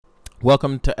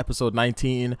Welcome to episode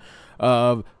 19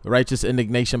 of Righteous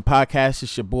Indignation Podcast.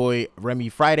 It's your boy Remy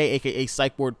Friday, aka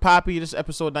Psychboard Poppy. This is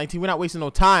episode 19. We're not wasting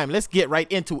no time. Let's get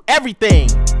right into everything.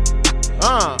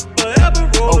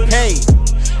 Okay.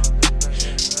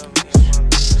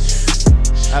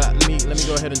 Let me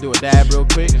go ahead and do a dab real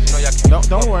quick.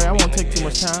 Don't worry, I won't take too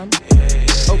much time.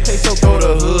 Okay, so throw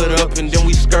the hood up and then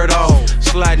we skirt off.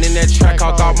 Sliding in that track,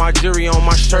 I got my jury on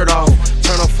my shirt off.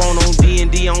 Turn the phone on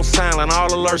D&D on silent, all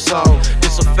alerts off.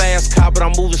 This a fast car, but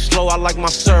I'm moving slow, I like my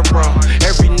syrup, bro.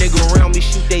 Every nigga around me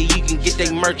shoot they can get they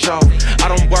merch off. I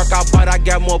don't work out, but I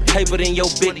got more paper than your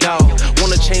big dog.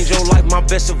 Wanna change your life, my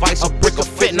best advice, a brick of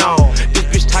fentanyl. This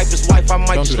bitch type is wife, I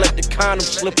might just let the condom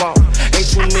slip off. Ain't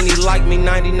too many like me,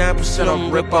 99% of them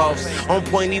rip-offs. On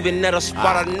point, even at a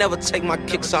spot, I never take my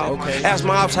kicks off. Ask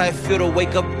my ops how it feel to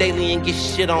wake up daily and get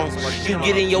shit on. You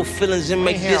get in your feelings and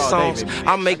make diss songs.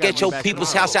 I make at your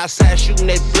people's house outside shooting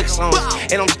that blick songs.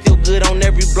 And I'm still good on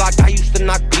every block I used to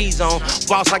knock keys on.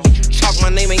 Boss, I get you chalk, my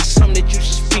name ain't something that you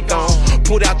should speak on.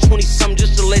 Put out 20 something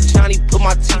just to let Johnny put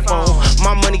my teeth on.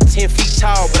 My money 10 feet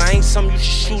tall, but I ain't something you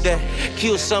should shoot at.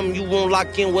 Kill something you won't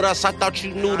lock in with us, I thought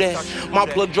you knew that. My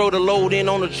plug drove the load in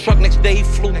on the truck, next day he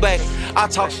flew back. I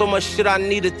talk so much shit I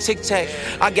need a tic-tac.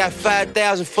 I got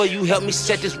 5,000 for you, help me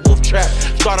set this wolf trap.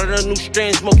 Started a new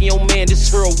strand, smoking your man, this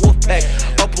here a wolf pack.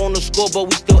 Up on the scoreboard,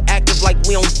 we still active like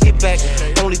we don't get back.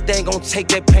 Only thing gon' take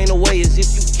that pain away is if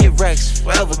you get racks.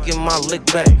 Forever get my lick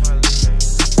back.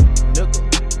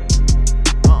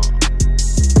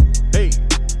 Hey.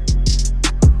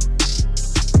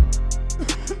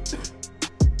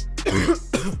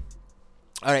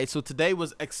 All right, so today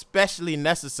was especially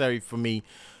necessary for me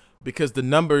because the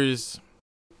numbers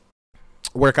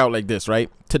work out like this, right?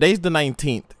 Today's the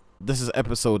 19th. This is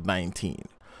episode 19.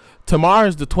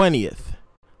 Tomorrow's the 20th.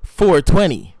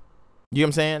 420. You know what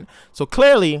I'm saying? So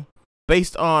clearly,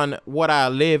 based on what I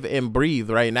live and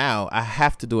breathe right now, I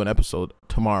have to do an episode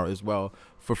tomorrow as well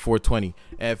for 420.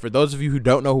 And for those of you who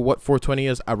don't know what 420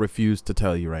 is, I refuse to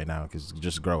tell you right now because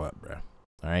just grow up, bro.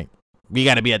 All right? We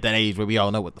got to be at that age where we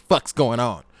all know what the fuck's going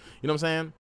on. You know what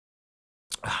I'm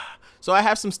saying? So I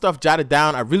have some stuff jotted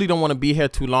down. I really don't want to be here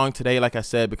too long today, like I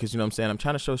said, because you know what I'm saying? I'm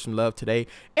trying to show some love today,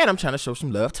 and I'm trying to show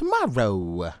some love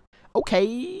tomorrow.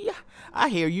 Okay, I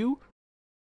hear you.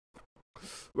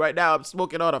 Right now, I'm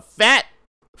smoking on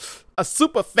a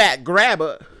super fat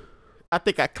grabber. I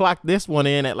think I clocked this one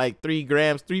in at like 3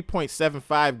 grams,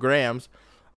 3.75 grams.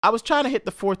 I was trying to hit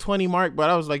the 420 mark, but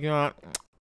I was like, you know what?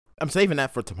 I'm saving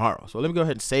that for tomorrow. So let me go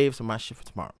ahead and save some of my shit for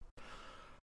tomorrow.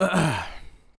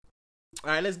 All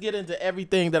right, let's get into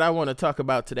everything that I want to talk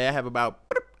about today. I have about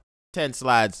 10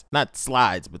 slides, not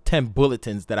slides, but 10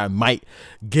 bulletins that I might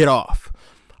get off.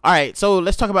 All right, so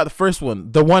let's talk about the first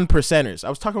one, the 1%ers. I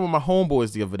was talking with my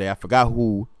homeboys the other day. I forgot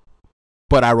who,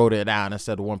 but I wrote it down. I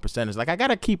said the 1%ers. Like, I got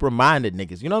to keep reminding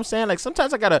niggas. You know what I'm saying? Like,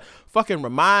 sometimes I got to fucking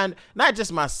remind, not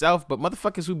just myself, but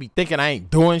motherfuckers who be thinking I ain't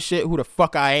doing shit, who the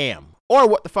fuck I am. Or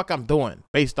what the fuck I'm doing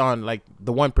based on, like,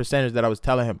 the 1%ers that I was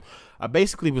telling him. I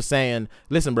basically was saying,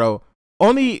 listen, bro,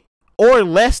 only or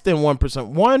less than 1%,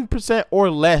 1%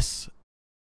 or less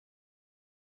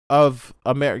of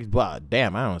American, blah,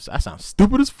 damn, I sound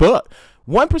stupid as fuck.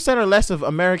 1% or less of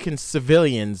American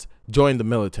civilians joined the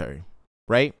military,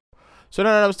 right? So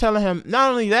then I was telling him,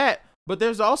 not only that, but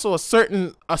there's also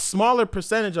a smaller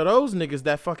percentage of those niggas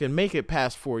that fucking make it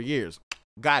past 4 years.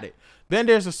 Got it. Then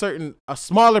there's a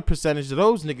smaller percentage of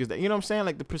those niggas that, you know what I'm saying?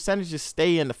 Like, the percentages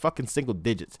stay in the fucking single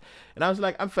digits. And I was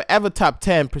like, I'm forever top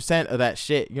 10% of that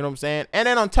shit. You know what I'm saying? And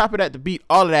then on top of that, to beat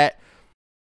all of that,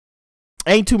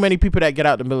 ain't too many people that get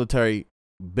out the military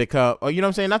become, or you know what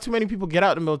I'm saying? Not too many people get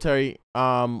out the military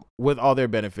with all their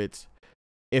benefits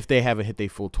if they haven't hit their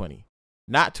full 20.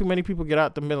 Not too many people get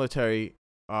out the military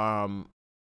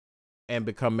and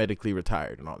become medically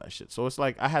retired and all that shit. So it's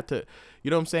like I had to,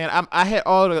 you know what I'm saying? I had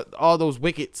all those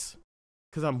wickets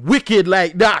because I'm wicked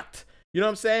like that. You know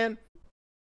what I'm saying?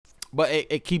 But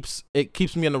it keeps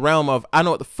me in the realm of I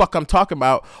know what the fuck I'm talking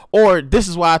about, or this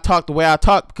is why I talk the way I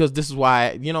talk because this is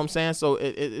why you know what I'm saying. So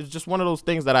it's just one of those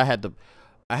things that I had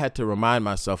to remind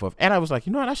myself of, and I was like,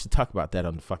 you know what, I should talk about that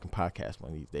on the fucking podcast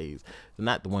one of these days.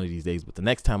 Not the one of these days, but the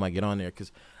next time I get on there,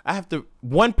 because I have to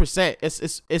 1%.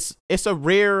 It's a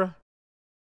rare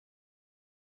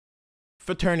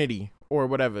fraternity or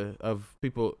whatever of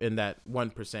people in that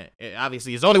 1%.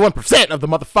 Obviously, it's only 1% of the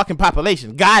motherfucking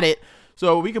population. Got it.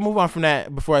 So we can move on from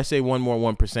that before I say one more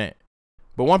 1%.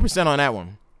 But 1% on that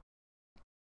one.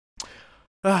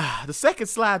 The second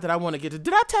slide that I want to get to.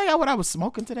 Did I tell y'all what I was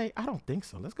smoking today? I don't think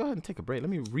so. Let's go ahead and take a break. Let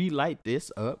me relight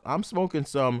this up. I'm smoking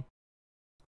some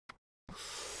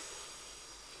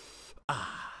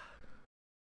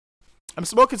I'm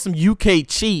smoking some UK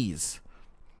cheese.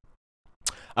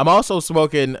 I'm also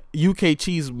smoking UK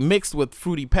cheese mixed with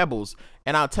Fruity Pebbles,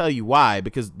 and I'll tell you why.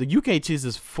 Because the UK cheese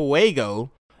is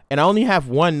Fuego, and I only have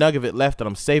one nug of it left, and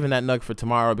I'm saving that nug for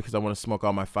tomorrow because I want to smoke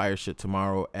all my fire shit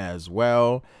tomorrow as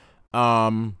well.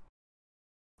 And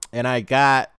I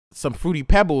got some Fruity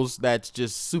Pebbles that's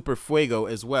just super Fuego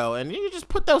as well, and you just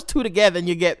put those two together and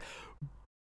you get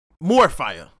more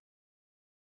fire.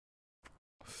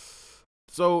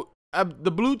 So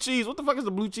the blue cheese, what the fuck is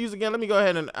the blue cheese again? Let me go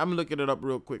ahead and I'm looking it up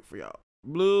real quick for y'all.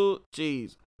 Blue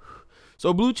cheese.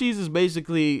 So blue cheese is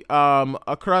basically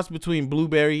a cross between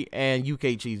blueberry and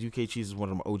UK cheese. UK cheese is one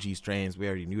of them OG strains. We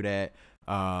already knew that.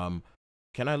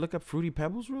 Can I look up Fruity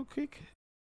Pebbles real quick?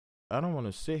 I don't want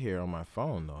to sit here on my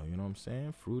phone though. You know what I'm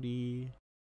saying? Fruity.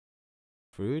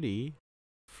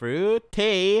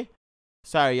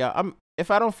 Sorry, y'all. If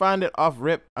I don't find it off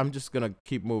rip, I'm just gonna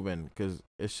keep moving because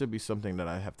it should be something that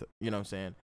I have to. You know what I'm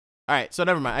saying? All right, so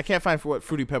never mind. I can't find for what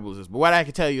Fruity Pebbles is, but what I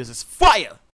can tell you is it's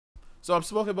fire. So I'm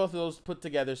smoking both of those put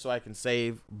together so I can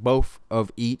save both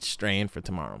of each strain for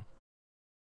tomorrow.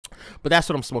 But that's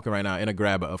what I'm smoking right now in a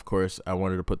grabber, of course. I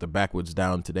wanted to put the backwoods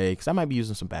down today because I might be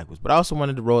using some backwoods. But I also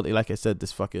wanted to roll, like I said,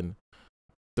 this fucking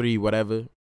 3 whatever.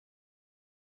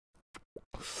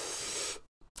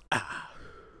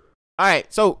 All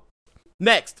right, so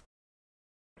next.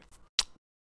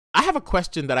 I have a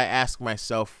question that I ask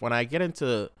myself when I get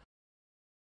into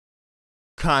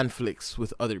conflicts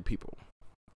with other people.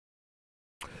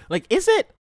 Like, is it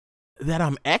that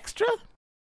I'm extra?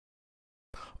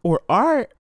 Or are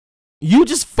you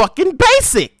just fucking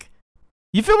basic?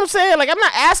 You feel what I'm saying? Like, I'm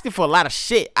not asking for a lot of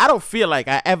shit. I don't feel like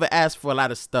I ever ask for a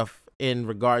lot of stuff in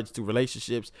regards to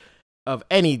relationships of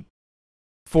any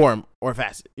form or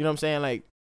facet. You know what I'm saying? Like,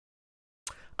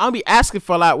 I'll be asking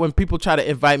for a lot when people try to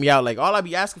invite me out. Like, all I'll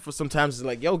be asking for sometimes is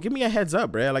like, yo, give me a heads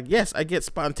up, bro. Like, yes, I get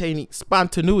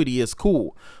spontaneity is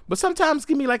cool. But sometimes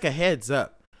give me like a heads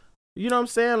up. You know what I'm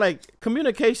saying? Like,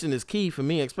 communication is key for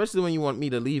me, especially when you want me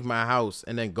to leave my house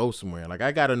and then go somewhere. Like,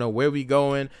 I got to know where we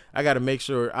going. I got to make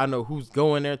sure I know who's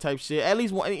going there type shit. At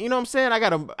least one, you know what I'm saying? I got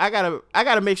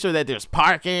to make sure that there's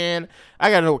parking. I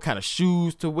got to know what kind of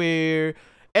shoes to wear.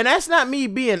 And that's not me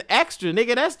being extra,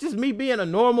 nigga. That's just me being a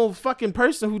normal fucking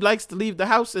person who likes to leave the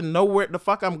house and know where the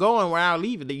fuck I'm going, where I'll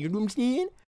leave it. You know what I'm saying?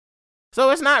 So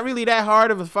it's not really that hard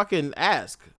of a fucking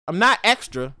ask. I'm not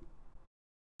extra.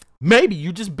 Maybe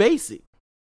you just basic.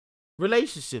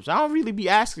 Relationships. I don't really be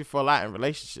asking for a lot in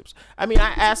relationships. I mean, I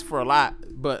ask for a lot,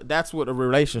 but that's what a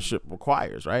relationship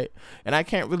requires, right? And I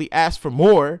can't really ask for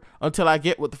more until I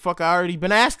get what the fuck I already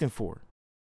been asking for.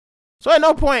 So at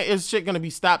no point is shit gonna be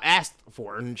stopped asked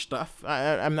for and stuff.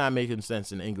 I'm not making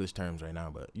sense in English terms right now,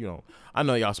 but you know, I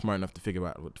know y'all smart enough to figure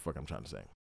out what the fuck I'm trying to say.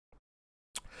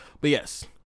 But yes,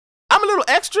 I'm a little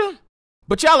extra,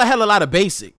 but y'all a hell of a lot of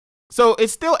basic. So it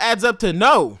still adds up to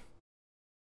no.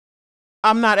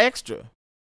 I'm not extra.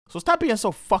 So stop being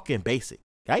so fucking basic,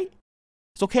 right?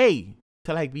 It's okay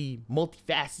to like be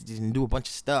multifaceted and do a bunch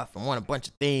of stuff and want a bunch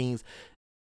of things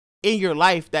in your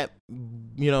life that,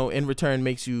 you know, in return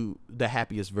makes you the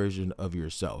happiest version of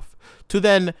yourself. To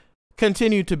then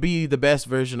continue to be the best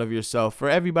version of yourself for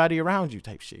everybody around you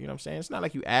type shit. You know what I'm saying? It's not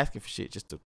like you asking for shit just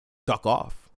to duck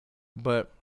off.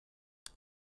 But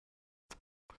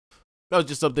that was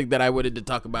just something that I wanted to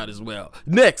talk about as well.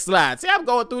 Next slide. See, I'm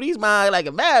going through these minds like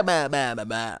a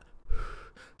blah.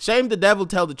 Shame the devil,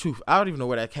 tell the truth. I don't even know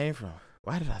where that came from.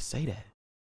 Why did I say that?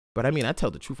 But I mean, I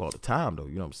tell the truth all the time, though.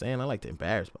 You know what I'm saying? I like to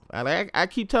embarrass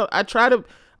myself.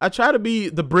 I try to be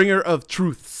the bringer of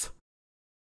truths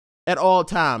at all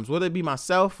times. Whether it be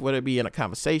myself, whether it be in a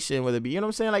conversation, whether it be, you know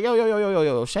what I'm saying? Like,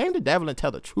 yo. Shame the devil and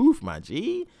tell the truth, my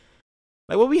G.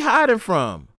 Like, what we hiding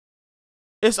from?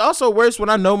 It's also worse when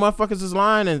I know motherfuckers is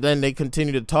lying and then they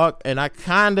continue to talk and I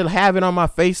kind of have it on my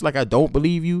face like I don't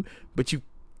believe you, but you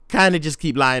kind of just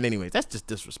keep lying anyways. That's just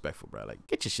disrespectful, bro. Like,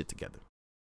 get your shit together.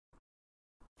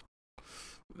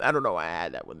 I don't know why I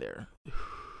had that one there.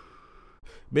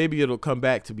 Maybe it'll come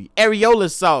back to be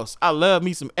Areola sauce. I love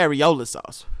me some Areola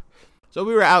sauce. So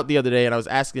we were out the other day and I was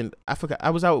asking, I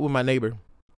was out with my neighbor.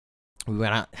 We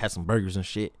went out, had some burgers and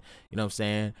shit. You know what I'm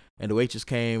saying? And the waitress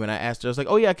came and I asked her, I was like,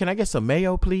 oh yeah, can I get some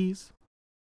mayo, please?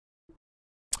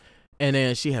 And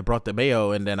then she had brought the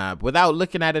mayo and then without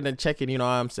looking at it and checking, you know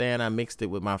what I'm saying? I mixed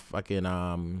it with my fucking,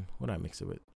 what did I mix it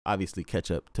with? Obviously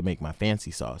ketchup to make my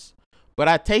fancy sauce. But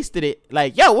I tasted it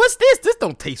like, yo, what's this? This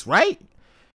don't taste right.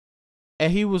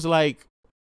 And he was like,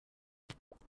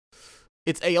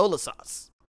 it's Areola sauce.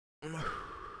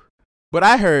 But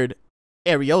I heard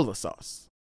Areola sauce.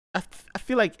 I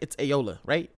feel like it's Areola,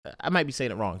 right? I might be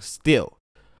saying it wrong still.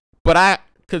 But I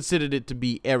considered it to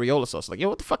be areola sauce. Like, yo,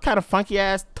 what the fuck kind of funky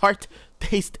ass tart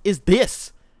taste is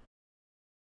this?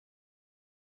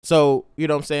 So, you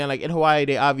know what I'm saying? Like, in Hawaii,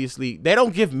 they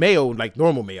don't give mayo like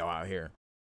normal mayo out here.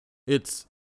 It's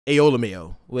Areola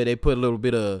mayo, where they put a little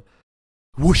bit of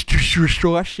Worcestershire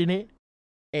sauce in it.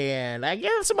 And I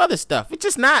give some other stuff. It's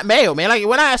just not mayo, man.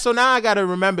 Like, so now I gotta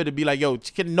remember to be like, yo,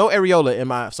 no areola in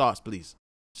my sauce, please.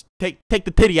 Just take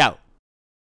the titty out.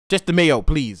 Just the mayo,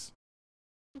 please.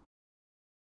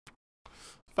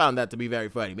 Found that to be very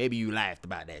funny. Maybe you laughed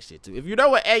about that shit too. If you know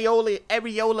what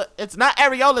areola, it's not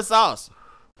areola sauce.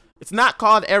 It's not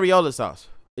called areola sauce.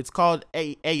 It's called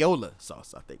Areola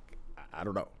sauce, I think. I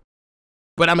don't know.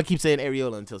 But I'm going to keep saying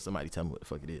areola until somebody tell me what the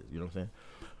fuck it is. You know what I'm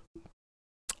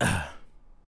saying?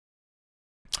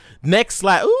 Next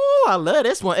slide. Ooh, I love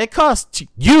this one. It costs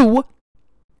you.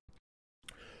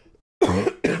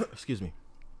 Excuse me.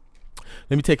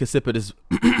 Let me take a sip of this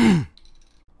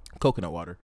coconut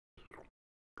water.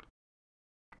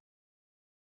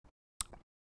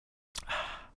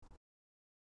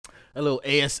 A little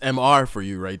ASMR for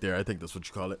you right there. I think that's what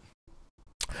you call it.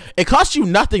 It costs you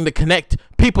nothing to connect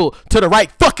people to the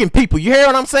right fucking people. You hear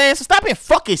what I'm saying? So stop being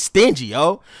fucking stingy,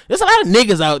 yo. There's a lot of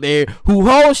niggas out there who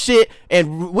hold shit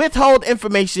and withhold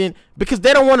information because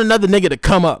they don't want another nigga to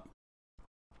come up.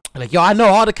 Like, yo, I know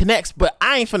all the connects, but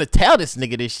I ain't finna tell this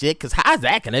nigga this shit because how's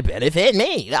that gonna benefit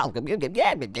me?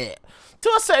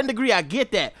 To a certain degree, I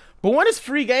get that. But when it's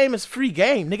free game, it's free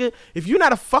game, nigga. If you're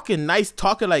not a fucking nice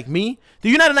talker like me,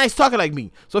 then you're not a nice talker like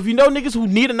me. So if you know niggas who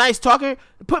need a nice talker,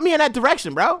 put me in that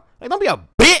direction, bro. Like, don't be a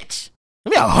bitch.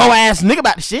 Don't be a hoe ass nigga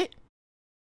about the shit.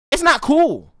 It's not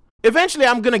cool. Eventually,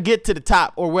 I'm gonna get to the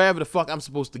top or wherever the fuck I'm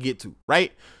supposed to get to,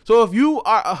 right? So if you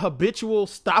are a habitual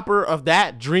stopper of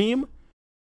that dream,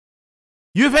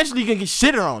 you eventually gonna get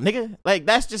shitted on, nigga. Like,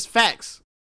 that's just facts.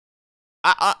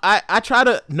 I try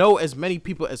to know as many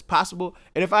people as possible,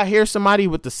 and if I hear somebody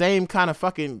with the same kind of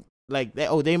fucking like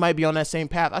they might be on that same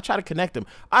path, I try to connect them.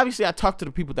 Obviously, I talk to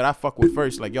the people that I fuck with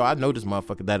first. Like, yo, I know this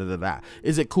motherfucker. Da da da da.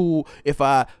 Is it cool if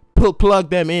I plug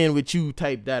them in with you?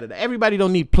 Type da da da. Everybody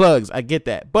don't need plugs. I get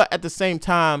that, but at the same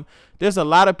time, there's a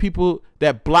lot of people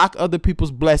that block other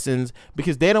people's blessings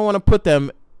because they don't want to put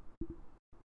them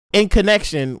in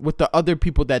connection with the other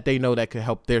people that they know that could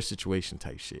help their situation.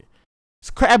 Type shit. It's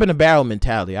crab in a barrel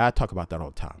mentality. I talk about that all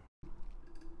the time.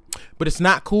 But it's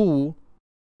not cool,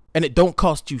 and it don't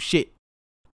cost you shit.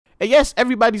 And yes,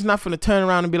 everybody's not finna turn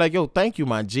around and be like, yo, thank you,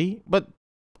 my G. But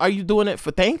are you doing it for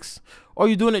thanks? Or are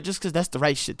you doing it just because that's the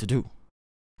right shit to do?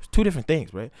 It's two different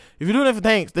things, right? If you're doing it for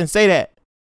thanks, then say that.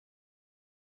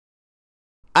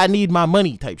 I need my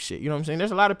money type shit. You know what I'm saying? There's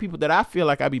a lot of people that I feel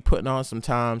like I be putting on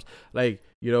sometimes, like,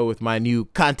 you know, with my new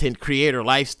content creator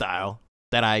lifestyle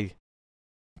that I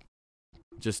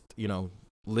just, you know,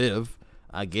 live,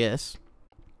 I guess,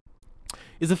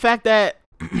 is the fact that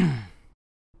I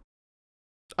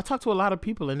talk to a lot of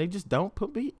people and they just don't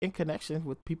put me in connection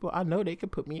with people I know they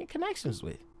could put me in connections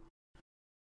with.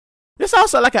 It's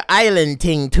also like an island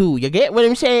thing too. You get what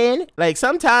I'm saying? Like,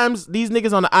 sometimes these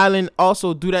niggas on the island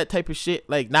also do that type of shit.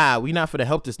 Like, nah, we not finna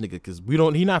help this nigga because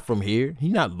he not from here. He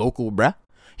not local, bruh.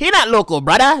 He not local,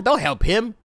 brother. Don't help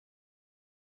him.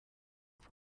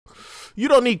 You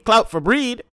don't need clout for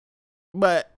breed,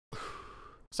 but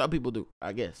some people do,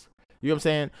 I guess. You know what I'm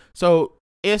saying? So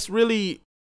it's really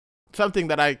something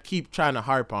that I keep trying to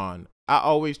harp on. I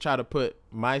always try to put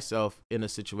myself in a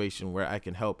situation where I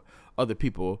can help other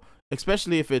people,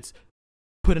 especially if it's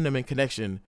putting them in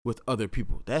connection with other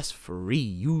people. That's free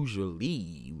usually.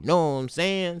 You know what I'm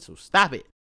saying? So stop it.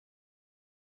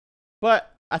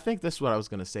 But I think that's what I was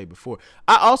going to say before.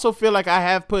 I also feel like I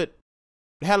have put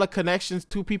hella connections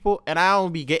to people and I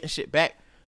don't be getting shit back.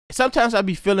 Sometimes I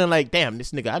be feeling like, damn,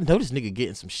 this nigga, I know this nigga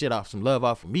getting some shit off, some love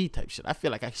off of me type shit. I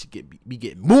feel like I should be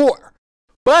getting more.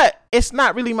 But it's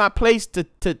not really my place to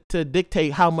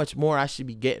dictate how much more I should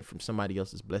be getting from somebody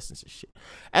else's blessings and shit.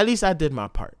 At least I did my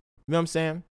part. You know what I'm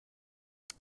saying?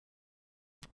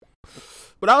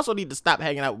 But I also need to stop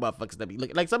hanging out with motherfuckers that be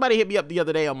looking. Like, somebody hit me up the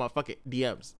other day on my fucking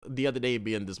DMs. The other day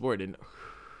being this morning.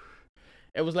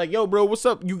 It was like, yo, bro, what's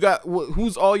up? You got,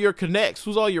 who's all your connects?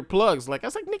 Who's all your plugs? Like, I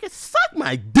was like, nigga, suck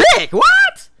my dick.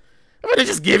 What? I'm gonna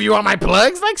just give you all my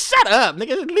plugs? Like, shut up,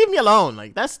 nigga. Leave me alone.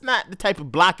 Like, that's not the type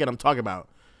of blocking I'm talking about.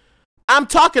 I'm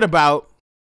talking about,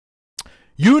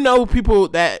 you know, people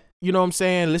that, you know what I'm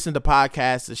saying, listen to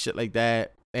podcasts and shit like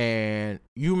that. And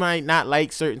you might not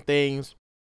like certain things.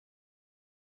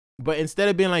 But instead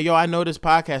of being like, yo, I know this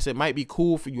podcast, it might be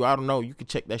cool for you. I don't know. You can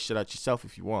check that shit out yourself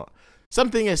if you want.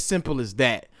 Something as simple as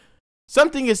that.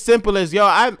 Something as simple as,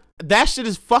 yo, that shit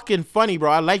is fucking funny,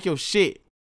 bro. I like your shit.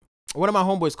 One of my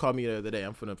homeboys called me the other day.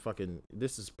 I'm finna fucking.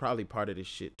 This is probably part of this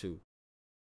shit too.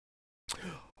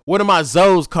 One of my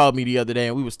Zoes called me the other day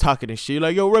and we was talking and shit.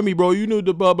 Like, yo, Remy, bro, you know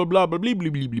the blah, blah, blah, blah, blah,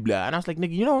 blah, blah, blah. And I was like,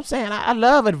 nigga, you know what I'm saying? I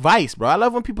love advice, bro. I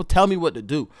love when people tell me what to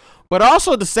do. But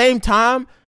also at the same time,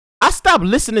 I stopped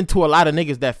listening to a lot of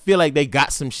niggas that feel like they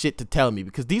got some shit to tell me,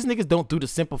 because these niggas don't do the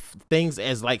simple things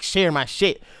as like share my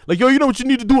shit. Like, yo, you know what you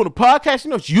need to do on the podcast? You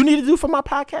know what you need to do for my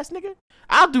podcast, nigga?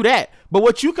 I'll do that. But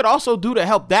what you could also do to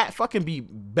help that fucking be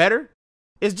better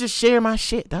is just share my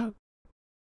shit, dog.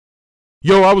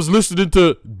 Yo, I was listening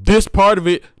to this part of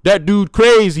it. That dude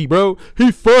crazy, bro.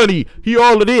 He funny. He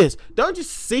all of this. Don't just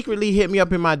secretly hit me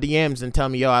up in my DMs and tell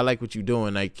me, yo, I like what you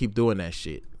doing. Like, keep doing that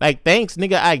shit. Like, thanks,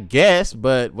 nigga, I guess.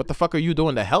 But what the fuck are you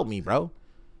doing to help me, bro?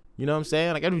 You know what I'm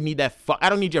saying? Like, I don't need that I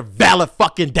don't need your valid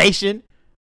fucking dation.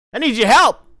 I need your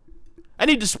help. I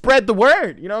need to spread the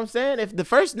word. You know what I'm saying? If the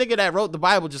first nigga that wrote the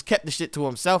Bible just kept the shit to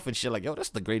himself and shit, like, yo, that's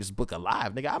the greatest book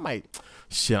alive, nigga, I might,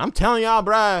 shit, I'm telling y'all,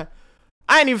 bro,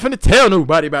 I ain't even finna tell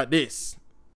nobody about this.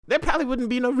 There probably wouldn't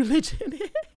be no religion.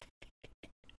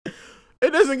 It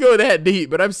doesn't go that deep,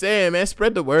 but I'm saying, man,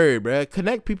 spread the word, bro.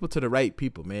 Connect people to the right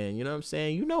people, man. You know what I'm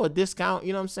saying? You know a discount,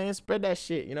 you know what I'm saying? Spread that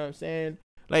shit, you know what I'm saying?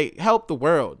 Like, help the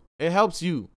world. It helps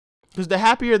you. Because the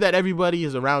happier that everybody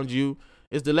is around you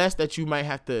is the less that you might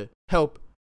have to help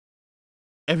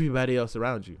everybody else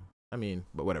around you. I mean,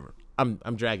 but whatever. I'm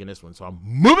dragging this one, so I'm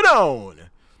moving on.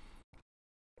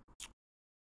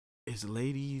 Is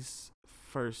ladies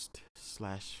first /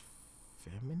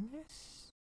 feminist?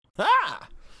 Ah!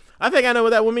 I think I know what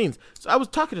that one means. So I was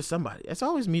talking to somebody. It's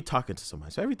always me talking to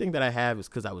somebody. So everything that I have is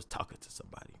because I was talking to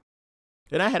somebody.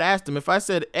 And I had asked them, if I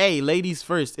said, hey, ladies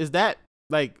first, is that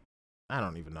like, I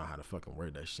don't even know how to fucking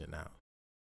word that shit now,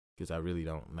 because I really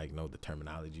don't like know the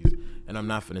terminologies. And I'm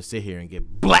not finna sit here and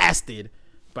get blasted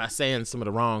by saying some of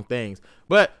the wrong things.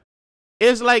 But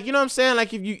it's like, you know what I'm saying?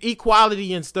 Like, if you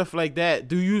equality and stuff like that,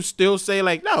 do you still say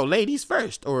like, no, ladies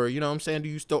first? Or, you know what I'm saying? Do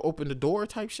you still open the door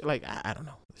type shit? Like, I don't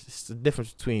know. It's just the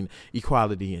difference between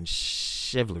equality and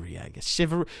chivalry, I guess.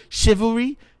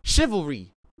 Chivalry,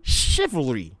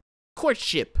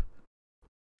 courtship.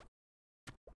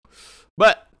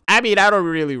 But, I mean, I don't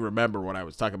really remember what I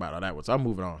was talking about on that one, so I'm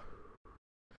moving on.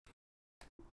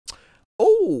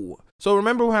 Oh, so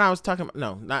remember when I was talking about,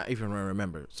 no, not even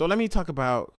remember. So let me talk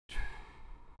about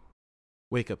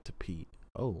wake up to pee.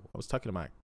 Oh, I was talking to my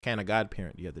kind of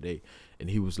godparent the other day, and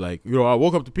he was like, you know, I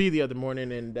woke up to pee the other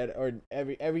morning, and that, or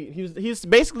he's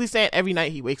basically saying every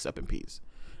night he wakes up and pees.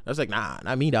 I was like, nah,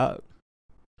 not me, dog.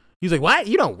 He's like, what?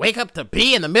 You don't wake up to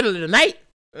pee in the middle of the night?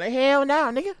 I'm like, hell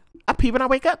no, nigga. I pee when I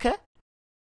wake up, cuz.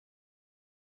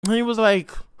 And he was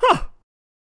like, huh,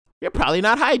 you're probably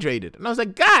not hydrated. And I was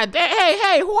like, God damn,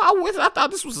 hey, who I with? I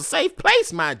thought this was a safe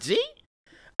place, my G.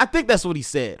 I think that's what he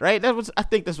said, right? I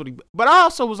think that's what he, but I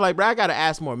also was like, bro, I got to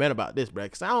ask more men about this, bro,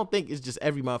 because I don't think it's just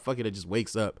every motherfucker that just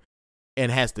wakes up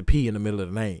and has to pee in the middle of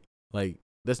the night. Like,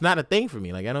 that's not a thing for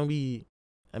me. Like,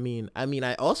 I mean,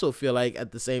 I also feel like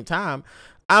at the same time,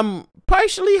 I'm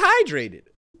partially hydrated.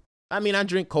 I mean, I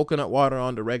drink coconut water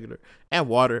on the regular, and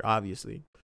water, obviously.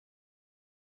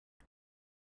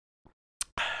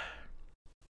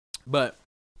 But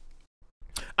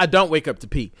I don't wake up to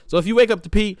pee. So if you wake up to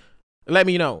pee, let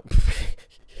me know.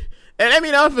 And let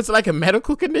me know if it's like a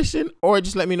medical condition, or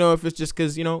just let me know if it's just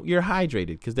because, you know, you're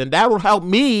hydrated. Because then that will help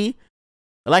me,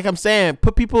 like I'm saying,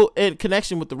 put people in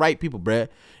connection with the right people, bruh.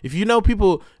 If you know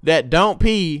people that don't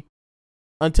pee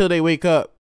until they wake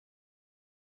up,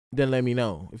 then let me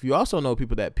know. If you also know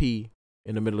people that pee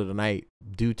in the middle of the night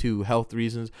due to health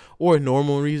reasons or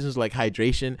normal reasons like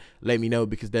hydration, let me know,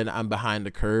 because then I'm behind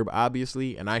the curve,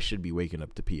 obviously, and I should be waking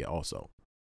up to pee also.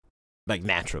 Like,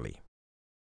 naturally.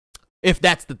 If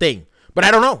that's the thing. But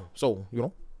I don't know. So, you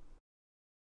know.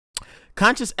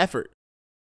 Conscious effort.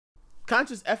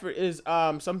 Conscious effort is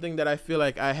something that I feel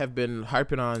like I have been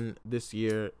harping on this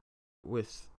year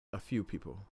with a few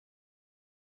people.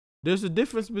 There's a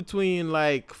difference between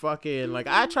like fucking, like,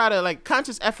 I try to, like,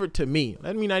 conscious effort to me.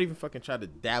 Let me not even fucking try to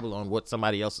dabble on what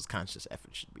somebody else's conscious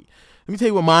effort should be. Let me tell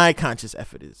you what my conscious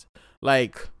effort is.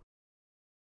 Like,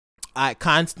 I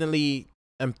constantly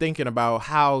am thinking about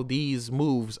how these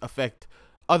moves affect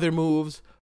other moves,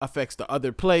 affects the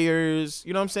other players.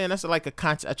 You know what I'm saying? That's like a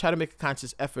I try to make a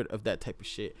conscious effort of that type of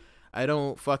shit.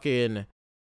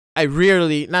 I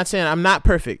rarely, not saying I'm not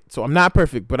perfect, so I'm not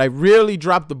perfect, but I rarely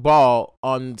drop the ball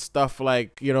on stuff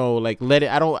like, you know, like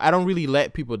I don't really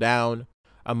let people down.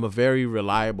 I'm a very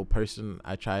reliable person.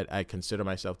 I consider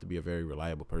myself to be a very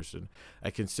reliable person. I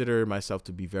consider myself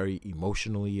to be very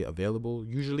emotionally available,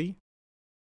 usually,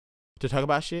 to talk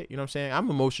about shit. You know what I'm saying? I'm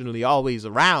emotionally always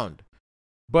around,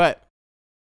 but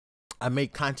I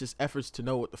make conscious efforts to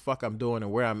know what the fuck I'm doing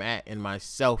and where I'm at in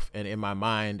myself and in my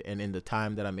mind and in the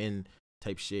time that I'm in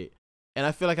type shit. And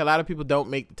I feel like a lot of people don't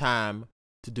make the time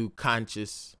to do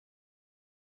conscious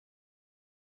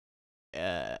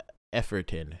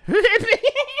effort in.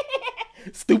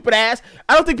 Stupid ass.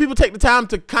 I don't think people take the time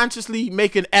to consciously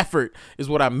make an effort is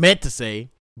what I meant to say.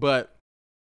 But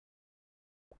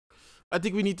I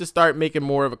think we need to start making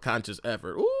more of a conscious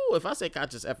effort. Ooh, if I say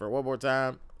conscious effort one more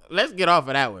time, let's get off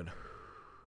of that one.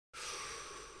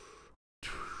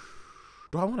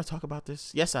 Do I want to talk about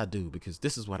this? Yes, I do, because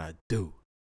this is what I do.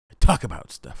 I talk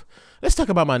about stuff. Let's talk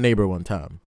about my neighbor one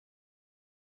time.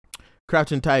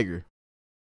 Crouching Tiger.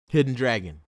 Hidden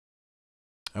Dragon.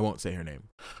 I won't say her name.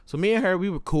 So me and her, we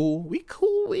were cool. We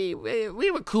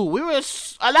were cool. We were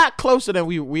a lot closer than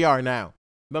we are now. You know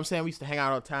what I'm saying? We used to hang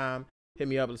out all the time. Hit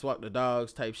me up, let's walk the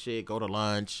dogs type shit. Go to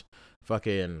lunch.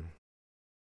 Fucking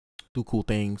do cool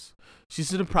things.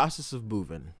 She's in the process of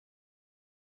moving.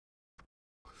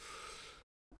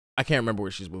 I can't remember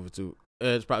where she's moving to.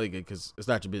 It's probably good because it's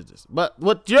not your business. But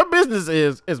what your business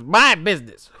is my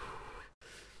business.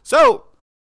 So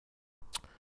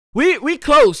we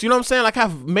close. You know what I'm saying? Like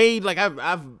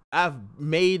I've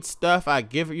made stuff. I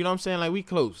give her. You know what I'm saying? Like we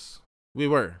close. We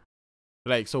were.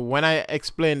 Like so when I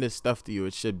explain this stuff to you,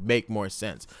 it should make more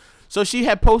sense. So she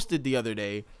had posted the other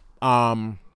day,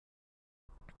 a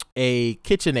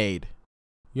KitchenAid.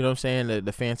 You know what I'm saying?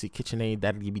 The fancy KitchenAid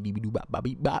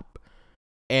that.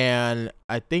 And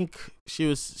I think she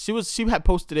had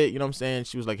posted it, you know what I'm saying?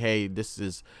 She was like, hey, this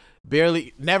is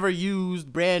barely never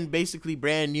used, basically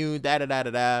brand new,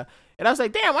 da-da-da-da-da. And I was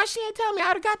like, damn, why she ain't tell me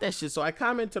how to got that shit? So I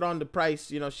commented on the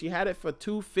price, you know, she had it for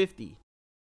 $250.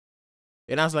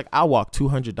 And I was like, I'll walk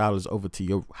 $200 over to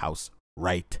your house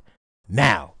right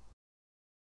now.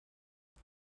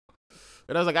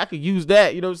 And I was like, I could use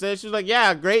that, you know what I'm saying? She was like,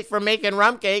 yeah, great for making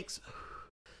rum cakes.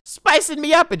 Spicing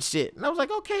me up and shit. And I was like,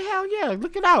 okay, hell yeah,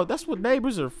 look it out. That's what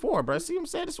neighbors are for, bro. See what I'm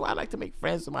saying? That's why I like to make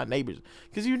friends with my neighbors.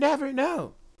 Because you never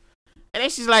know. And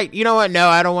then she's like, you know what? No,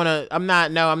 I don't want to. I'm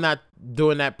not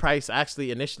doing that price. I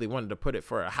actually initially wanted to put it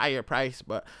for a higher price,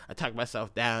 but I talked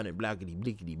myself down and blackety,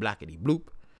 bleakety, blackety, bloop.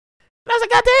 And I was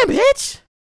like, goddamn, bitch.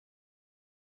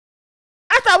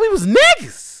 I thought we was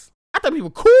niggas. I thought we were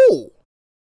cool.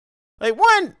 Like,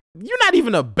 one, you're not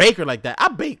even a baker like that. I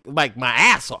bake like my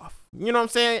ass off. You know what I'm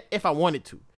saying? If I wanted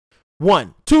to.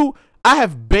 1. 2, I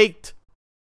have baked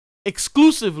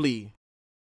exclusively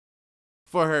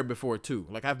for her before too.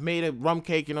 Like I've made a rum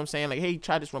cake, you know what I'm saying? Like, hey,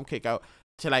 try this rum cake out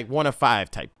to like 1 of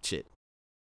 5 type shit.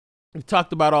 We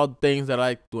talked about all the things that I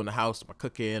like doing in the house, my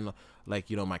cooking, like,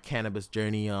 you know, my cannabis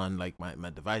journey on like my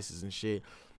devices and shit.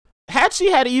 Had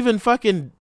she had even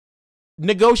fucking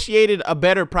negotiated a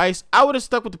better price, I would have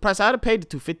stuck with the price. I would have paid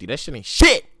the $250. That shit ain't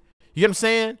shit. You know what I'm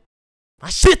saying? My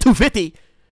shit $250.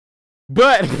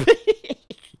 But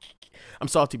I'm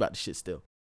salty about the shit still.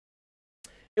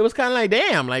 It was kind of like,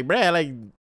 damn, like, bruh, like,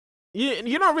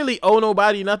 you don't really owe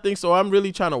nobody nothing. So I'm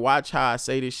really trying to watch how I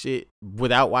say this shit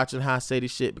without watching how I say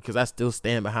this shit, because I still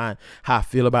stand behind how I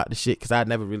feel about the shit, because I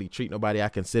never really treat nobody I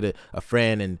consider a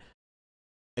friend, and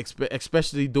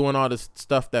especially doing all this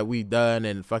stuff that we've done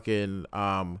and fucking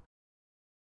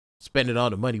spending all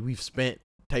the money we've spent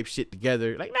type shit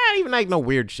together. Like, not even like no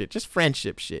weird shit, just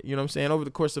friendship shit, you know what I'm saying, over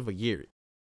the course of a year.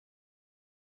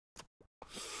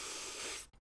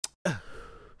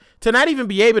 To not even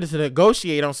be able to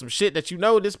negotiate on some shit that you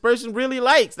know this person really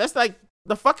likes. That's like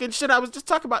the fucking shit I was just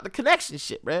talking about, the connection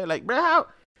shit, bro. Like, bro, how?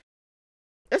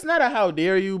 It's not a how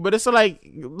dare you, but it's a like,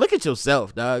 look at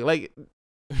yourself, dog. Like,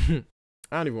 I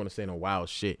don't even want to say no wild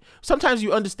shit. Sometimes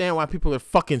you understand why people are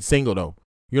fucking single, though.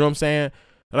 You know what I'm saying?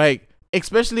 Like,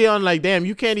 especially on like, damn,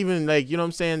 you can't even like, you know what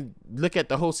I'm saying, look at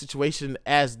the whole situation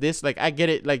as this. Like, I get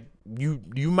it. Like,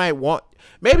 you might want,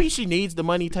 maybe she needs the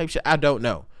money type shit. I don't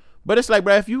know. But it's like,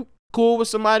 bro, if you cool with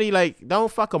somebody, like,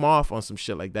 don't fuck them off on some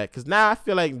shit like that. Because now I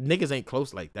feel like niggas ain't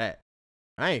close like that.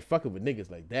 I ain't fucking with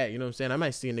niggas like that. You know what I'm saying? I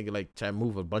might see a nigga like try to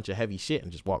move a bunch of heavy shit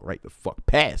and just walk right the fuck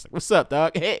past. Like, what's up,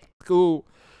 dog? Hey, cool.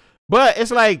 But it's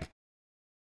like,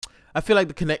 I feel like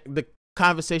the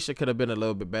conversation could have been a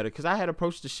little bit better, because I had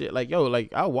approached the shit like, yo,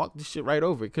 like, I'll walk this shit right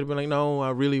over. It could have been like, no, I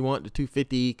really want the $250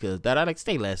 because that I like,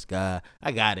 stay less, guy.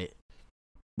 I got it.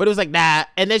 But it was like, nah.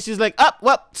 And then she's like, oh,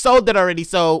 well, sold it already.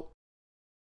 So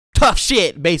tough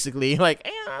shit, basically. Like,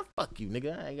 fuck you,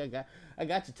 nigga. I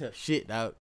got your tough shit,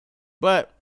 dog.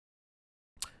 But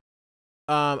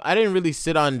I didn't really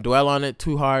dwell on it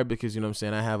too hard, because, you know what I'm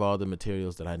saying, I have all the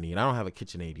materials that I need. I don't have a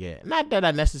KitchenAid yet. Not that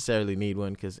I necessarily need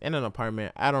one, because in an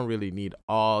apartment, I don't really need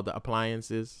all the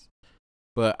appliances.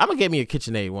 But I'm going to get me a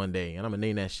KitchenAid one day, and I'm going to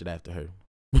name that shit after her.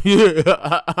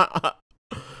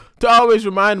 to always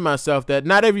remind myself that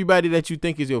not everybody that you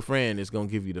think is your friend is gonna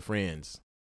give you the friend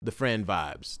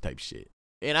vibes type shit.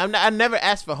 And I never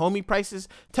ask for homie prices.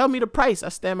 Tell me the price. I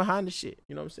stand behind the shit.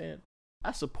 You know what I'm saying?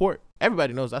 I support.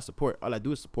 Everybody knows I support. All I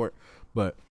do is support.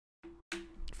 But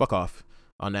fuck off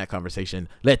on that conversation.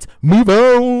 Let's move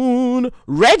on.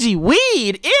 Reggie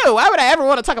Weed. Ew, why would I ever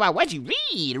want to talk about Reggie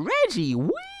Weed? Reggie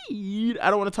Weed.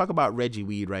 I don't want to talk about Reggie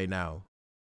Weed right now.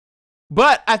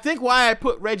 But I think why I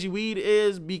put Reggie Weed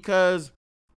is because,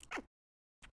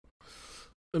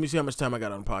 let me see how much time I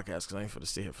got on the podcast because I ain't finna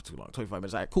sit here for too long. 25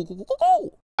 minutes. All right, cool.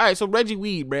 All right, so Reggie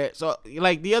Weed, bruh. So,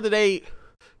 like, the other day,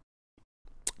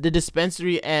 the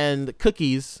dispensary and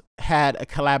Cookies had a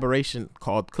collaboration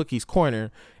called Cookies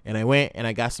Corner, and I went and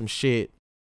I got some shit.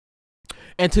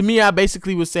 And to me, I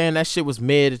basically was saying that shit was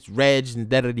mid, it's reg, and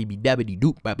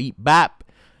da-da-dee-be-da-ba-dee-doop-ba-beep-bop.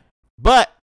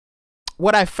 But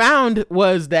what I found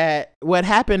was that what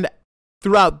happened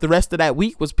throughout the rest of that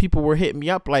week was people were hitting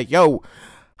me up like, yo,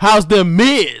 how's the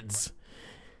mids?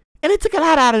 And it took a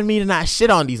lot out of me to not shit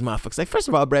on these motherfuckers. Like, first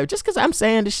of all, bro, just because I'm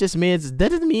saying this shit's mids, that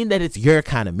doesn't mean that it's your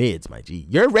kind of mids, my G.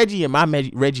 Your Reggie and my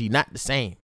Reggie not the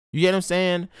same. You get what I'm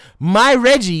saying? My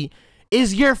Reggie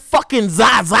is your fucking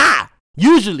Zaza,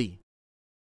 usually.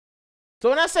 So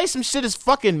when I say some shit is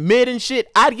fucking mid and shit,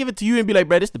 I'd give it to you and be like,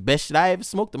 bro, this the best shit I ever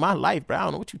smoked in my life, bro. I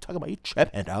don't know what you talking about. You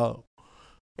tripping, dog.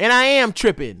 And I am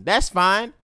tripping. That's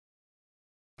fine.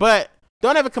 But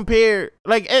don't ever compare.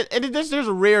 Like, there's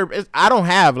a rare. I don't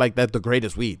have like that the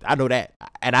greatest weed. I know that,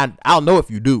 and I'll know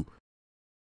if you do,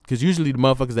 because usually the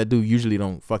motherfuckers that do usually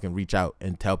don't fucking reach out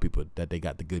and tell people that they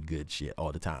got the good shit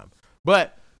all the time.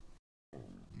 But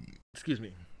excuse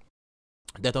me.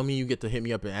 That don't mean you get to hit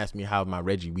me up and ask me how my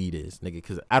Reggie weed is, nigga,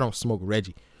 because I don't smoke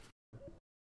Reggie.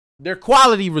 Their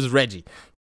quality was Reggie.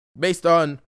 Based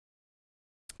on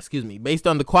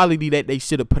the quality that they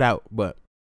should have put out, but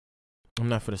I'm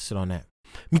not for to sit on that.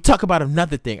 Let me talk about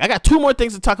another thing. I got two more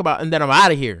things to talk about, and then I'm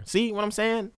out of here. See what I'm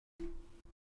saying?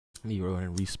 Let me go ahead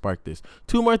and re-spark this.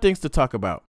 Two more things to talk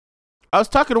about. I was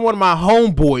talking to one of my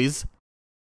homeboys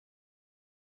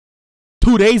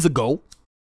 2 days ago.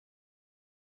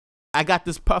 I got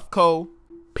this Puffco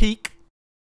Peak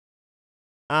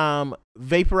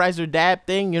vaporizer dab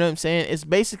thing. You know what I'm saying? It's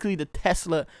basically the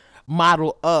Tesla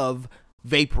model of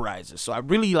vaporizer. So I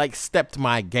really like stepped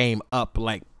my game up,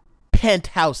 like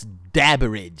penthouse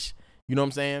dabberage. You know what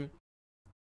I'm saying?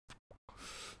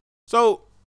 So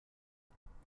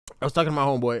I was talking to my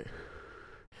homeboy.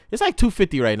 It's like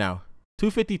 $250 right now.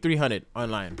 $250, $300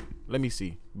 online. Let me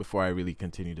see before I really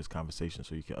continue this conversation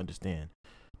so you can understand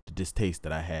the distaste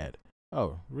that I had.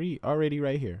 Oh, already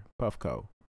right here. Puffco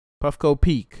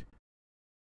Peak.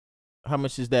 How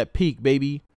much is that Peak,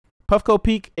 baby? Puffco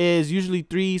Peak is usually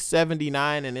 $379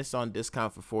 and it's on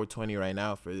discount for $420 right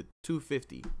now for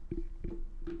 $250.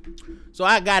 So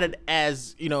I got it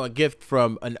as, you know, a gift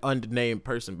from an unnamed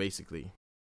person, basically.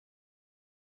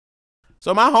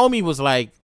 So my homie was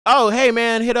like, "Oh, hey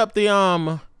man, hit up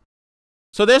the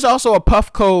So there's also a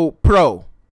Puffco Pro.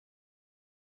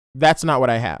 That's not what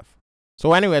I have.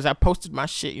 So anyways, I posted my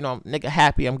shit, you know, nigga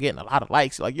happy. I'm getting a lot of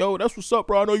likes. Like, yo, that's what's up,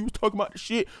 bro. I know you was talking about the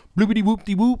shit. Bloopity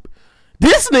whoopty whoop.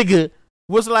 This nigga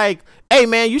was like, hey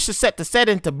man, you should set the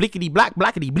setting to blickety block,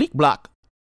 blockety bleak block.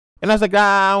 And I was like,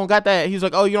 nah, I don't got that. He's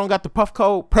like, oh, you don't got the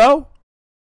Puffco Pro?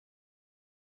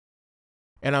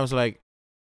 And I was like,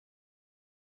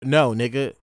 no,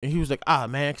 nigga. And he was like, ah,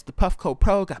 man, cause the Puffco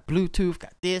Pro got Bluetooth,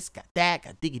 got this, got that,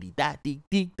 got diggity dot, dig,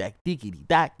 dig, that, diggity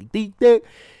dot, dig, dig, dig.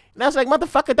 And I was like,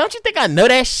 motherfucker, don't you think I know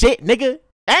that shit, nigga?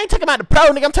 I ain't talking about the Pro,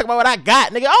 nigga. I'm talking about what I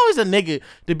got, nigga. Always a nigga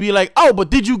to be like, oh, but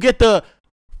did you get the,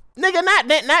 nigga,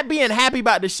 not being happy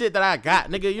about the shit that I got,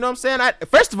 nigga. You know what I'm saying? I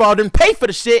first of all didn't pay for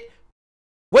the shit.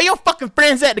 Where your fucking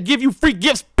friends at to give you free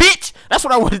gifts, bitch? That's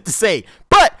what I wanted to say.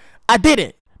 But I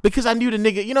didn't because I knew the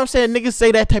nigga, you know what I'm saying? Niggas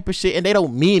say that type of shit and they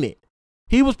don't mean it.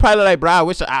 He was probably like, bro, I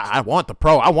wish I want the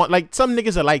Pro. I want, like, some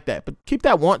niggas are like that. But keep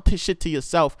that want to shit to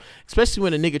yourself, especially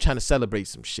when a nigga trying to celebrate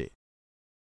some shit.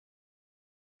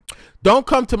 Don't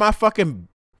come to my fucking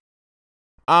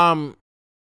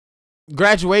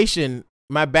graduation,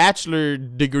 my bachelor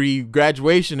degree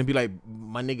graduation and be like,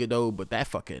 my nigga, though, but that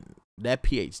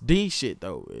PhD shit,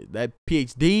 though, that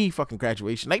PhD fucking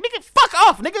graduation. Like, nigga, fuck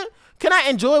off, nigga. Can I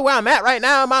enjoy where I'm at right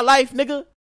now in my life, nigga?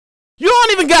 You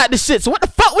don't even got this shit, so what the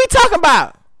fuck we talking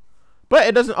about? But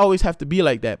it doesn't always have to be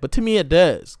like that. But to me, it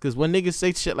does. Because when niggas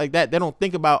say shit like that, they don't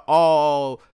think about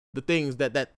all the things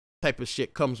that type of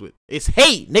shit comes with. It's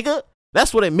hate, nigga.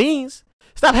 That's what it means.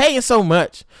 Stop hating so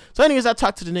much. So anyways, I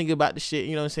talked to the nigga about the shit.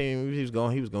 You know what I'm saying? He was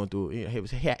going through, you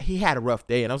know, he had a rough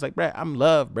day. And I was like, bruh, I'm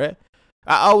love, bruh.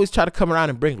 I always try to come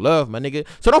around and bring love, my nigga.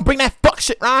 So don't bring that fuck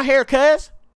shit around here, cuz.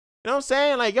 You know what I'm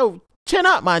saying? Like, yo, chin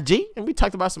up, my G. And we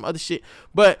talked about some other shit.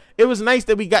 But it was nice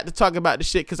that we got to talk about the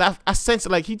shit because I sensed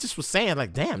like he just was saying,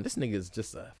 like, damn, this nigga is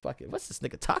just a fucking, what's this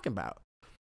nigga talking about?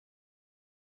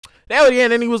 That was the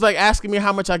end, and he was like asking me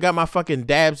how much I got my fucking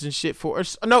dabs and shit for.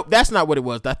 No, that's not what it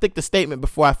was. I think the statement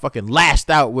before I fucking lashed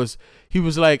out was he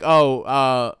was like,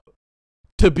 to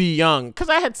be young. Because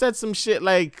I had said some shit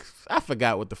like, I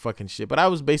forgot what the fucking shit, but I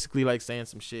was basically like saying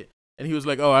some shit. And he was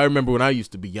like, oh, I remember when I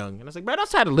used to be young. And I was like, bro,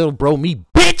 that's how the little bro me,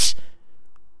 bitch.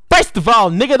 First of all,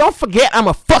 nigga, don't forget I'm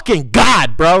a fucking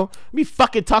god, bro. Be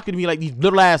fucking talking to me like these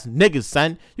little ass niggas,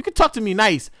 son. You can talk to me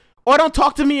nice or don't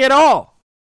talk to me at all.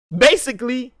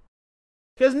 Basically.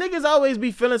 Because niggas always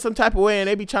be feeling some type of way and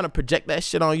they be trying to project that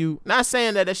shit on you. Not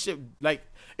saying that shit, like,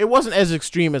 it wasn't as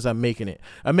extreme as I'm making it.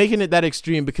 I'm making it that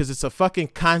extreme because it's a fucking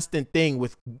constant thing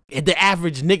with the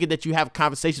average nigga that you have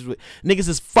conversations with. Niggas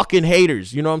is fucking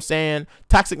haters, you know what I'm saying?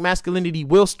 Toxic masculinity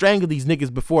will strangle these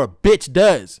niggas before a bitch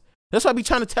does. That's what I be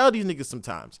trying to tell these niggas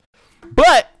sometimes.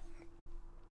 But,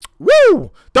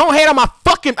 woo, don't hate on my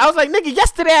fucking, I was like, nigga,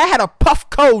 yesterday I had a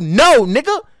Puffco No,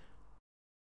 nigga.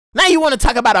 Now you want to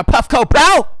talk about a Puffco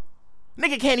Pro?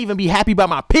 Nigga can't even be happy about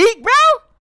my peak, bro.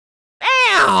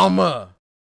 Damn.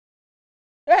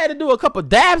 I had to do a couple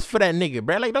dabs for that nigga,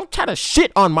 bro. Like, don't try to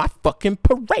shit on my fucking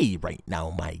parade right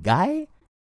now, my guy.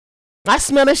 I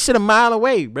smell that shit a mile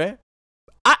away, bro.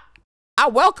 I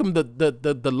welcome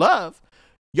the love.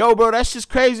 Yo, bro, that's just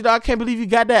crazy, dog. I can't believe you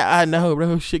got that. I know,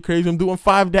 bro. Shit crazy. I'm doing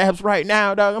 5 dabs right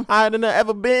now, dog. I'm higher than I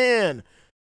ever been.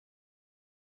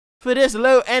 For this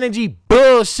low energy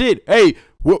bullshit. Hey,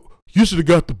 well, you should have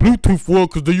got the Bluetooth one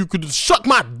because then you could have sucked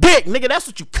my dick, nigga. That's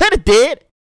what you could have did.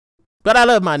 But I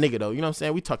love my nigga, though. You know what I'm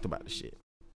saying? We talked about the shit.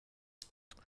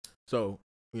 So,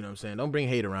 you know what I'm saying? Don't bring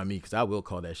hate around me because I will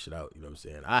call that shit out. You know what I'm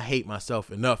saying? I hate myself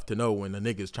enough to know when the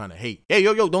nigga's trying to hate. Hey,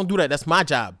 yo, don't do that. That's my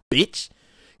job, bitch.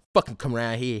 Fucking come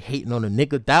around here hating on a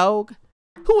nigga, dog.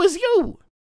 Who is you?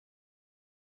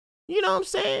 You know what I'm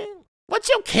saying? What's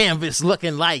your canvas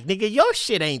looking like, nigga? Your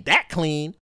shit ain't that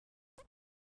clean.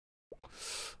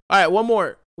 All right, one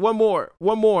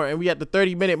more, and we at the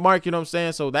 30-minute mark, you know what I'm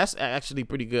saying? So that's actually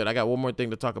pretty good. I got one more thing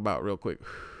to talk about real quick.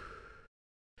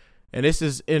 And this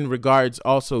is in regards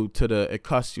also to the it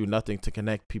costs you nothing to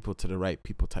connect people to the right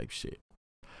people type shit.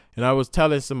 And I was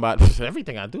telling somebody,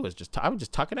 everything I do is I was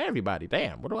just talking to everybody.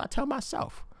 Damn, what do I tell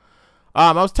myself?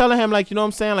 I was telling him, like, you know what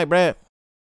I'm saying? Like, Brad,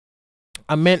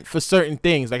 I meant for certain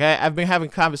things. Like, I've been having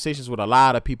conversations with a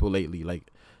lot of people lately. Like,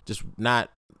 just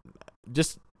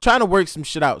trying to work some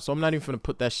shit out. So I'm not even going to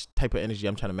put that type of energy.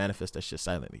 I'm trying to manifest that shit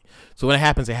silently. So when it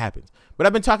happens, it happens. But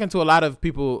I've been talking to a lot of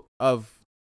people of,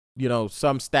 you know,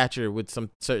 some stature with some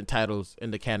certain titles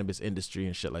in the cannabis industry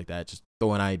and shit like that. Just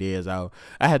throwing ideas out.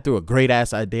 I had threw a great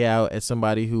ass idea out at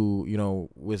somebody who, you know,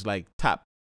 was like top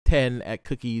 10 at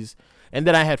cookies. And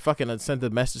then I had fucking sent a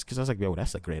message because I was like, yo,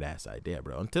 that's a great ass idea,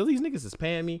 bro. Until these niggas is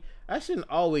paying me, I shouldn't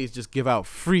always just give out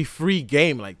free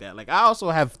game like that. Like, I also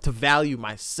have to value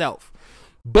myself.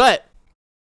 But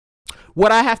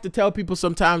what I have to tell people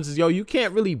sometimes is, yo, you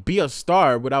can't really be a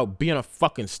star without being a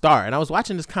fucking star. And I was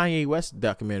watching this Kanye West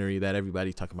documentary that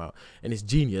everybody's talking about, and it's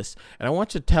genius. And I want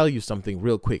to tell you something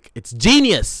real quick. It's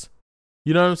genius.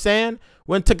 You know what I'm saying?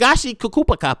 When Tagashi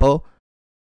Kukupa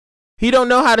he don't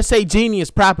know how to say genius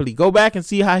properly. Go back and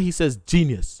see how he says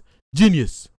genius.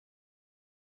 Genius.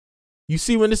 You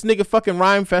see when this nigga fucking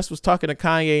Rhyme Fest was talking to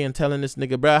Kanye and telling this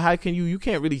nigga, bro, how can you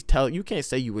can't really tell, you can't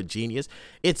say you were genius.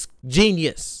 It's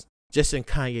genius. Just in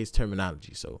Kanye's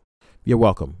terminology. So you're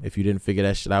welcome. If you didn't figure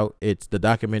that shit out, it's the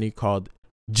documentary called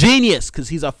Genius, because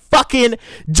he's a fucking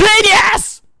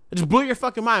genius. It just blew your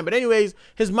fucking mind. But anyways,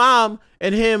 his mom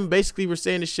and him basically were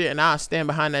saying this shit, and I stand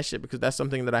behind that shit because that's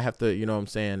something that I have to, you know what I'm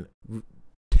saying,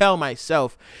 tell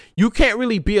myself. You can't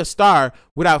really be a star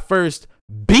without first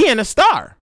being a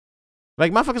star.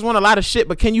 Like, motherfuckers want a lot of shit,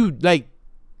 but can you do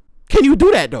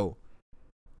that though?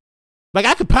 Like,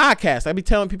 I could podcast. I be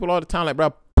telling people all the time, like,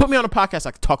 bro, put me on a podcast,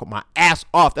 I can talk my ass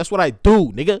off. That's what I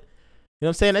do, nigga. You know what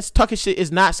I'm saying? That's talking shit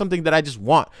is not something that I just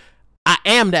want. I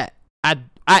am that.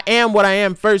 I am what I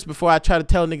am first before I try to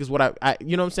tell niggas what I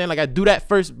you know what I'm saying? Like, I do that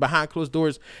first behind closed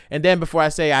doors, and then before I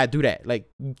say I do that. Like,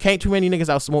 can't too many niggas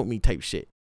out smoke me type shit.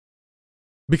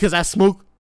 Because I smoke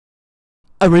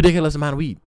a ridiculous amount of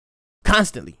weed.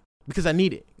 Constantly. Because I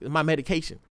need it. It's my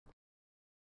medication.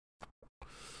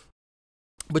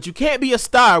 But you can't be a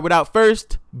star without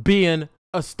first being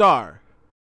a star.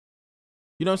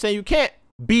 You know what I'm saying? You can't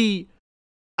be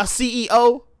a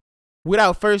CEO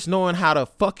without first knowing how to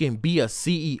fucking be a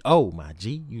CEO, my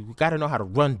G. You got to know how to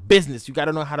run business. You got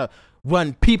to know how to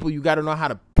run people. You got to know how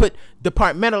to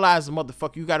departmentalize the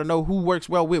motherfucker. You got to know who works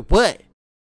well with what.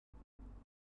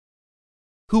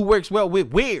 who works well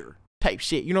with where type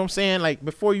shit. You know what I'm saying? Like,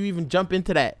 before you even jump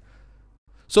into that.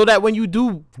 So that when you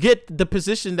do get the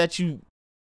position that you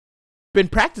been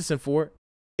practicing for,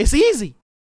 it's easy.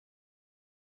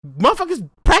 Motherfuckers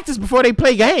practice before they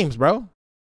play games, bro.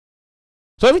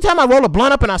 So every time I roll a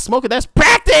blunt up and I smoke it, that's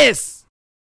practice.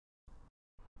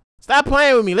 Stop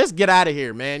playing with me. Let's get out of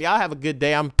here, man. Y'all have a good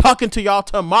day. I'm talking to y'all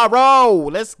tomorrow.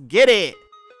 Let's get it.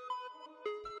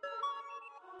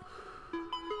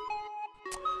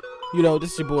 You know,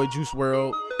 this is your boy Juice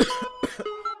WRLD.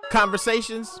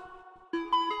 Conversations.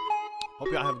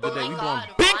 Hope y'all have a good day. We blowing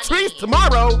big trees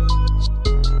tomorrow.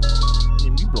 I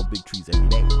mean, we blow big trees every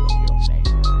day, bro. You know what I'm saying?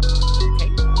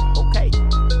 Okay.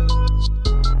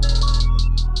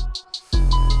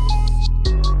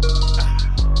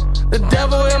 The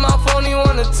devil in my phone, he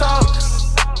wanna talk,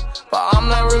 but I'm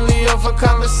not really up for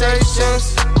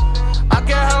conversations. I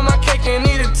can have my cake and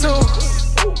eat it too.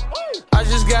 I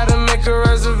just gotta make a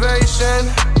reservation.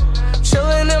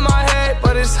 Chillin' in my head,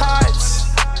 but it's hot.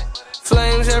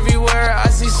 Flames everywhere, I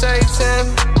see Satan.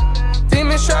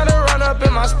 Demons try to run up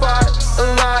in my spot a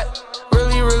lot.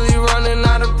 Really running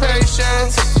out of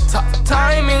patience.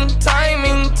 Timing,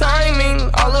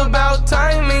 all about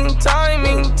timing.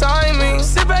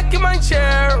 Sit back in my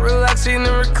chair, relaxing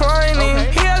and reclining.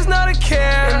 Okay. He has not a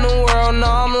care in the world, no,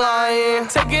 I'm lying.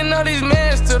 Taking all these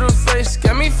mans to the face,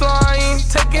 got me flying.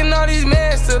 Taking all these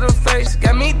mans to the face,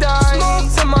 got me dying.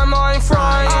 Smoke to my mind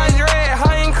frying. Andre,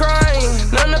 high and crying.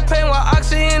 None of pain while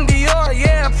Oxy and Dior,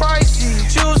 yeah, pricey.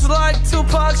 Juice like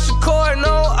Tupac Shakur,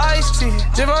 no iced tea.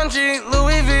 Givenchy,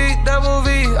 Louis V, double V,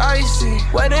 icy.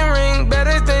 Wedding ring,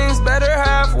 better things, better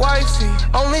half wifey.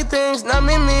 Only things not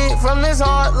me from this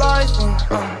hard life.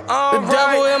 The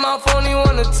devil in my phone, he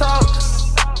wanna talk,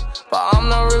 but I'm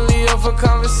not really up for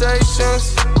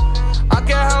conversations. I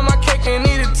can have my cake and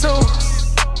eat it too.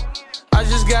 I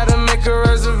just gotta make a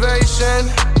reservation.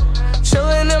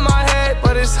 Chillin' in my head,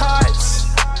 but it's hot.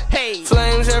 Hey.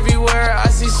 Flames everywhere, I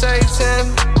see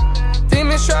Satan.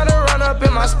 Demons try to run up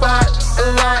in my spot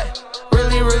a lot.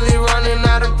 Really running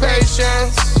out of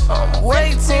patience. I'm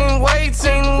waiting.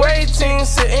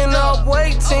 Sitting up,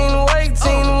 waiting.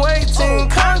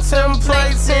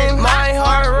 Contemplating, my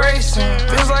heart racing.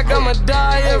 Feels like I'ma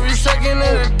die every second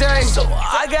of the day. So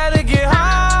I gotta get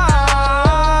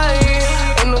high.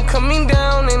 Ain't no coming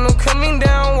down,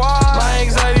 why? My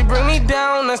anxiety bring me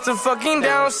down, that's the fucking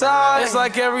downside. It's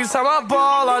like every time I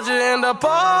ball, I just end up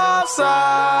offside.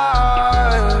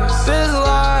 This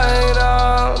light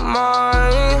of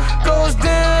mine goes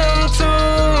dim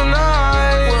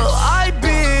tonight. Will I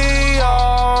be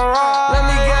alright? Let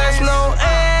me guess, no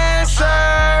answer.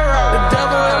 The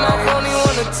devil in my phone, he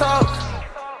wanna talk,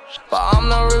 but I'm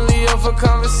not really up for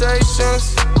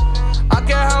conversations. I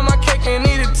can have my cake and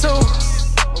eat it too.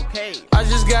 Okay. I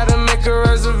just gotta make a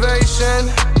reservation.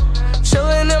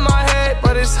 Chillin' in my head,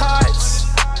 but it's hot.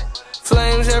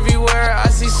 Flames everywhere, I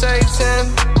see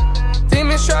Satan.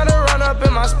 Demons try to run up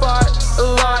in my spot a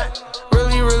lot.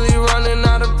 Really running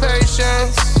out of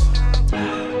patience.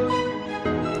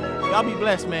 Y'all be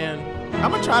blessed, man.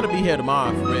 I'm gonna try to be here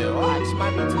tomorrow for real. I just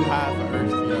might be too high for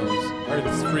Earth, you know,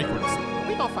 Earth's frequency.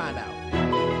 We gonna find out.